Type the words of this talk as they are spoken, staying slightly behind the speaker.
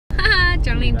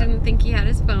Johnny didn't think he had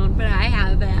his phone, but I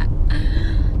have it.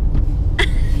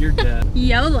 You're dead.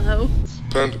 YOLO.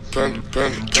 Panda, panda,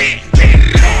 panda, panda.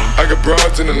 I got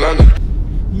broads in Atlanta.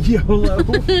 YOLO.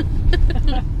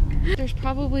 There's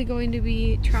probably going to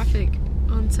be traffic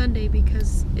on Sunday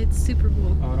because it's Super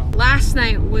Bowl. Oh, no. Last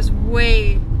night was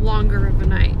way longer of a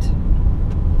night.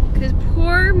 Because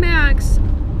poor Max,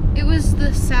 it was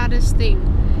the saddest thing.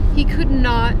 He could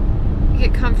not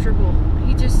get comfortable.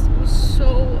 He just was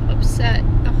so upset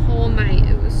the whole night.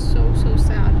 It was so, so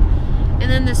sad. And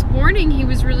then this morning he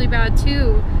was really bad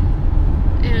too.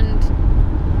 And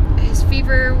his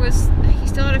fever was, he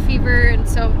still had a fever, and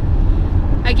so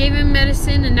I gave him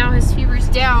medicine and now his fever's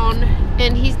down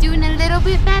and he's doing a little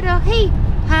bit better. Hey,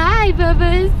 hi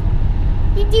Bubba's.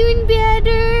 You doing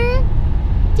better?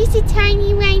 Just a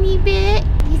tiny whiny bit.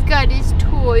 He's got his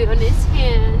toy on his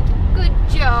hand. Good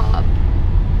job.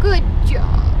 Good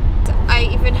job. I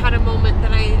even had a moment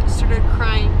that I started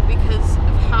crying because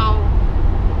of how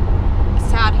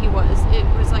sad he was. It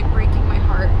was like breaking my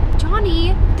heart.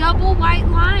 Johnny, double white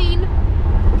line.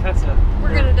 Tessa,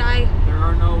 We're gonna die. There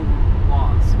are no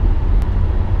laws.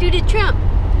 Do the Trump.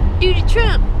 Do the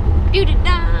Trump. Do the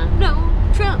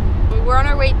Donald Trump. We're on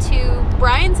our way to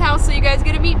Brian's house, so you guys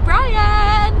get to meet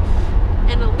Brian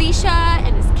and Alicia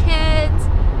and his kids.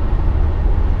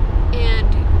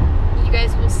 And you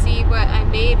guys will see what I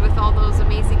made with all those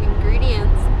amazing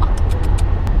ingredients.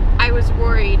 Oh. I was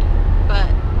worried, but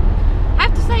I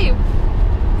have to say,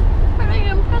 I'm pretty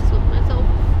impressed with myself.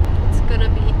 It's gonna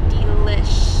be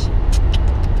delish.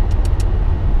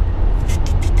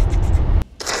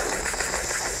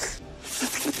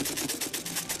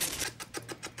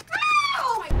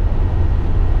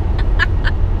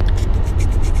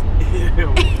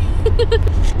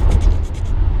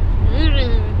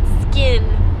 Skin.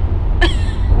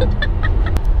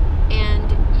 And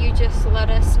you just let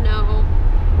us know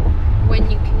when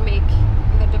you can make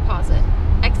the deposit.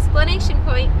 Exclamation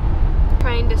point.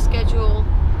 Trying to schedule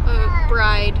a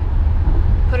bride.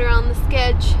 Put her on the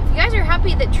sketch. If you guys are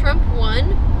happy that Trump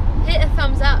won, hit a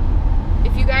thumbs up.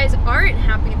 If you guys aren't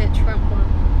happy that Trump won,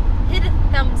 hit a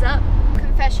thumbs up.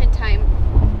 Confession time.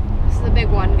 This is a big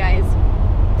one, guys.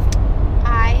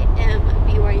 I am a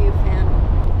BYU fan.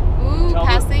 Ooh,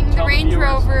 passing the Range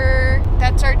Rover.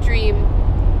 That's our dream.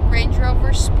 Range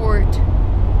Rover Sport.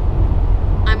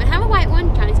 I'm gonna have a white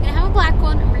one, Johnny's gonna have a black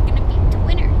one, and we're gonna be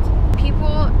twinners.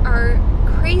 People are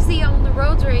crazy on the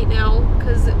roads right now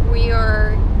because we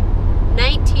are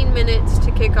 19 minutes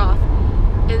to kickoff,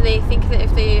 and they think that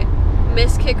if they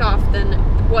miss kickoff, then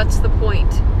what's the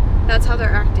point? That's how they're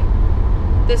acting.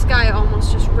 This guy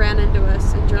almost just ran into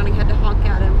us, and Johnny had to honk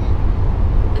at him.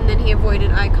 And then he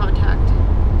avoided eye contact.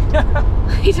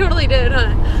 He totally did,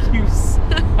 huh?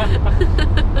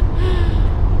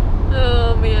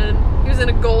 Oh man, he was in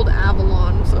a gold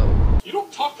Avalon, so. You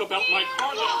don't talk about my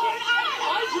car that way.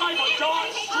 I drive a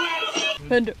Dodge Stratus.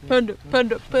 Panda, panda,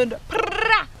 panda, panda.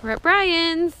 We're at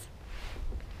Brian's.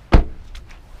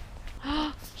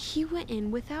 He went in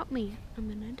without me. I'm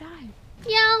gonna die.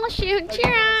 Y'all shoot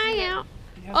your eye out.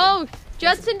 Oh,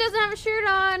 Justin doesn't have a shirt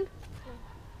on.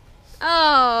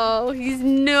 Oh, he's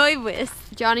nervous.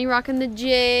 Johnny rocking the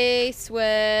J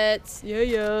sweats. Yeah,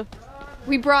 yeah.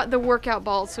 We brought the workout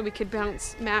balls so we could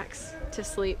bounce Max to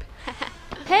sleep.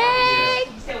 Hey,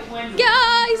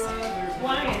 guys!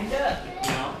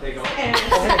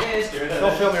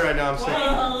 Don't film me right now, I'm sick.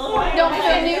 Don't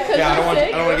film you because Yeah, I you're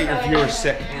sick? don't want to get your viewers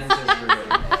sick.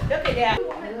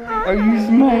 Are you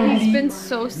smiling? He's been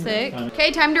so sick. Okay,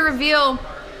 time to reveal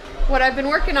what I've been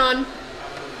working on.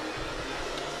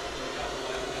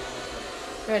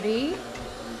 Ready?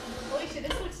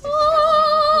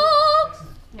 Oh,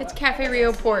 it's Cafe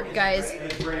Rio pork, guys.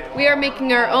 We are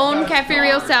making our own Cafe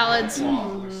Rio salads.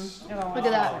 Look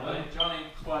at that.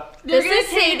 This is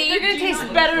Sadie. They're gonna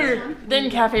taste better than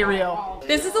Cafe Rio.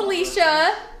 This is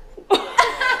Alicia.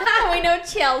 We know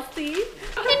Chelsea.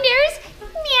 And there's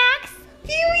Max.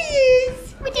 Here he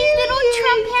is. With his little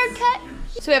Trump haircut.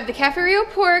 So we have the Cafe Rio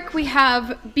pork, we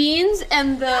have beans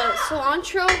and the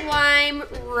cilantro lime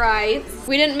rice.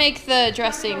 We didn't make the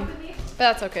dressing, but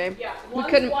that's okay. We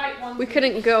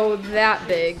couldn't go that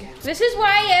big. This is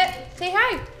Wyatt. Say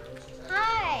hi.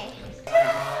 Hi.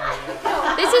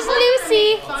 This is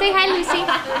Lucy. Say hi, Lucy.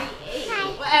 Hi.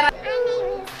 My name is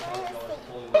Lucy.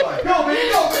 Go,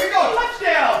 baby, go, baby, go!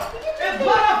 Touchdown! It's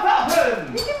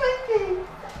Falcons!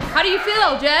 How do you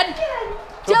feel, Jed?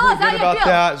 Feel Tell us pretty how good you about feel.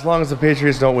 that, as long as the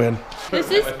Patriots don't win. This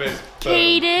is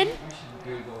Caden.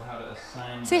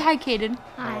 Say hi, Caden.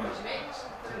 Hi.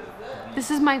 This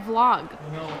is my vlog. Do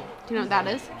you know what that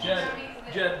is?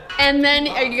 Jed. And then,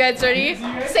 are you guys ready?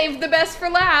 Save the best for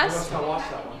last.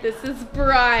 This is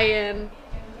Brian.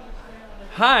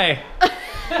 Hi.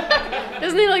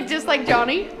 Doesn't he look just like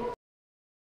Johnny?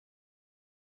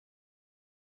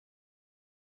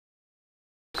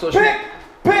 Pick!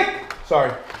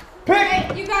 Sorry.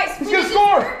 Pick! You guys, He's gonna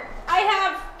score! I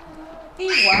have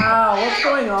Wow, what's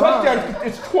going on? Touchdown,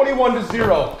 it's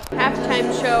 21-0.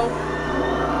 halftime show.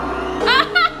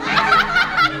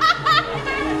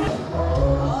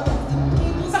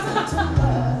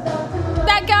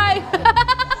 That guy.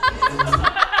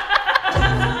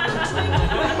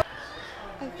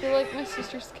 I feel like my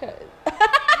sister's cat.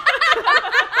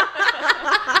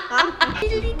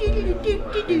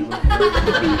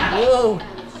 Whoa.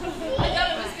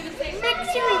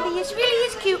 Maxie really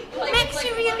is cute.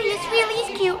 Maxie really is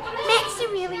cute. Maxie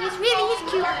really is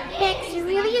cute. Maxie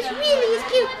really is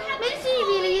cute. Maxie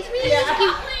really is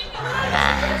cute.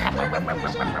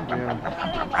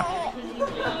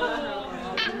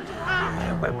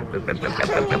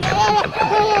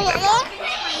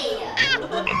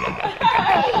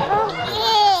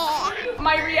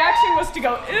 My reaction was to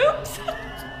go, oops.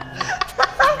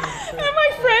 And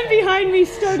my friend behind me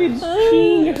started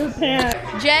peeing her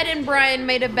pants. Jed and Brian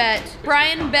made a bet.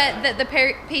 Brian bet that the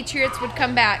Patriots would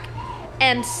come back.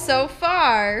 And so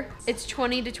far, it's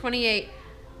 20-28.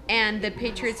 And the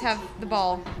Patriots have the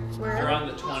ball. They're on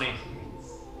the 20.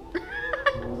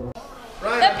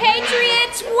 The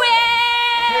Patriots win!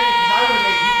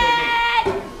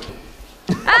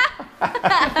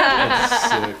 That's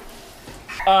sick.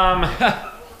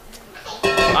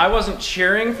 I wasn't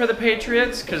cheering for the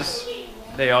Patriots because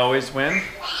they always win.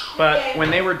 But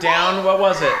when they were down, what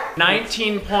was it?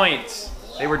 19 points.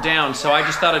 They were down, so I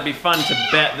just thought it'd be fun to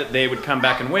bet that they would come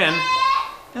back and win.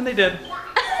 And they did.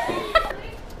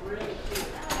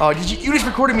 Oh, you just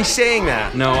recorded me saying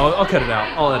that? No, I'll cut it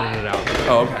out. I'll edit it out.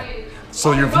 Oh, okay.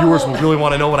 So your viewers will really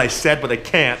want to know what I said, but they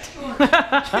can't.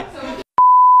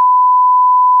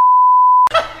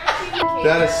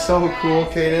 That is so cool,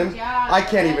 Caden. I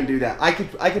can't even do that. I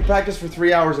could practice for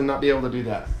 3 hours and not be able to do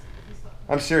that.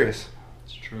 I'm serious.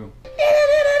 It's true.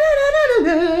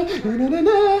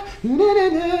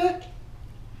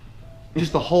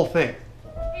 Just the whole thing.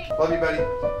 Love you, buddy.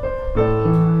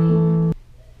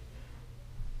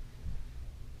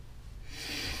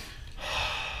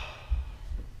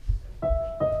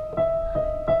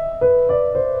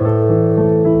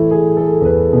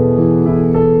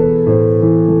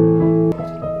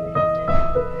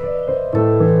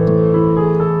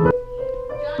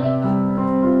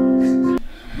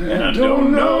 I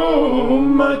don't know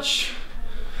much,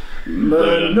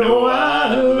 but I know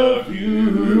I love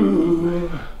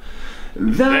you.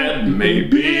 That may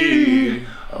be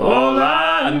all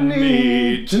I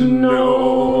need to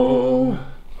know.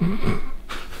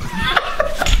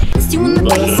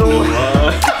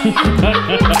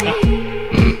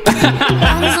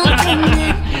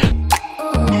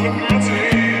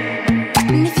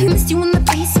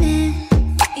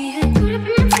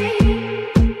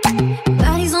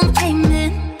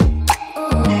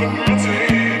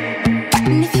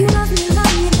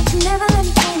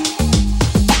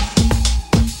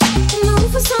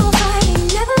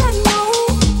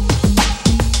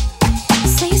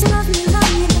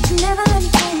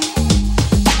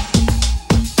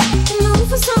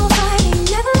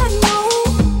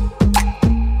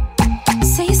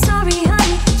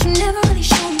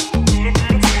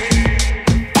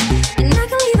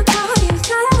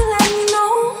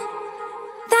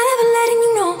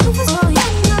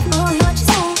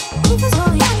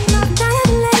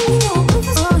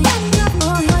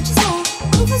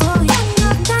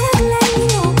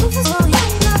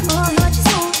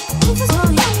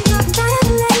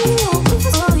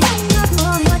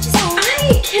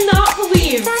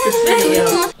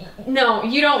 No,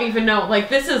 you don't even know. Like,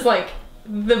 this is like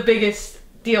the biggest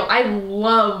deal. I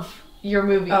love your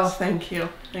movies. Oh, thank you.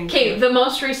 Thank Okay, you. the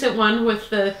most recent one with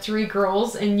the 3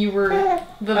 girls and you were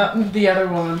The other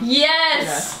woman. Yes!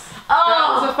 Yes. Oh!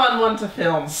 That was a fun one to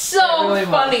film. So It really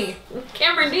funny.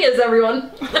 Cameron Diaz,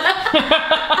 everyone.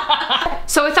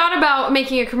 So I thought about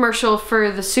making a commercial for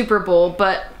the Super Bowl,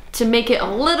 but to make it a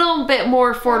little bit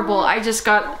more affordable, I just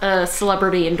got a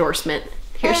celebrity endorsement.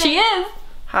 Here she is.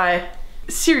 Hi.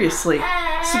 Seriously,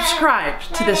 subscribe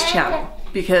to this channel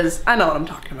because I know what I'm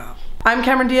talking about. I'm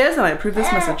Cameron Diaz and I approve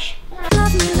this message.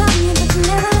 Love me, but you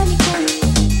never let me go.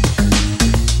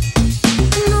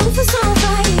 I know for so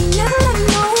far you never let me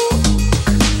know.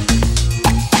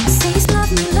 Say it's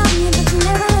love me, but you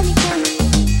never let me go.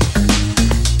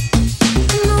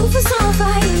 I know for so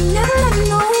far you never let me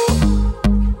know.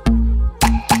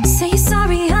 Say you're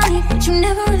sorry, honey, but you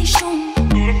never really show me.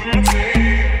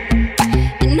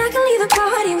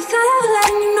 without ever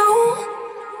letting you know.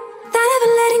 Without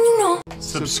ever letting you know.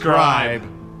 Subscribe.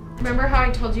 Remember how I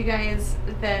told you guys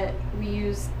that we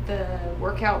used the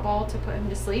workout ball to put him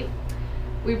to sleep?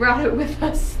 We brought it with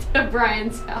us to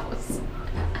Brian's house.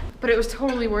 But it was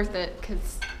totally worth it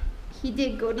because he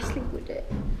did go to sleep with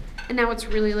it. And now it's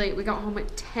really late. We got home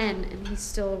at 10 and he's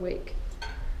still awake.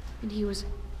 And he was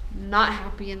not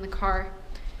happy in the car.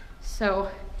 So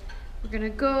we're gonna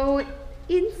go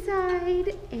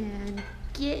inside and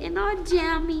get in our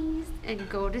jammies and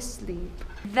go to sleep.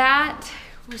 That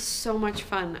was so much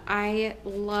fun. I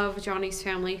love Johnny's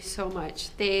family so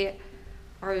much. They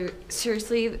are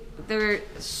seriously, they're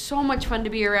so much fun to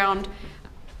be around.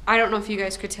 I don't know if you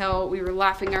guys could tell, we were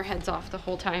laughing our heads off the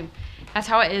whole time. That's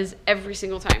how it is every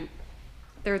single time.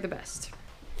 They're the best.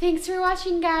 Thanks for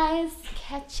watching, guys.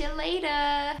 Catch you later.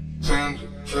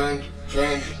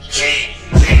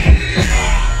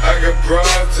 I got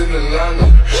broads in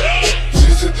Atlanta.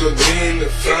 She said they'll be in the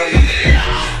family.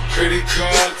 Credit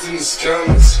cards in the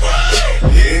scammers.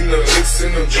 Hitting the licks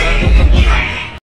in the van.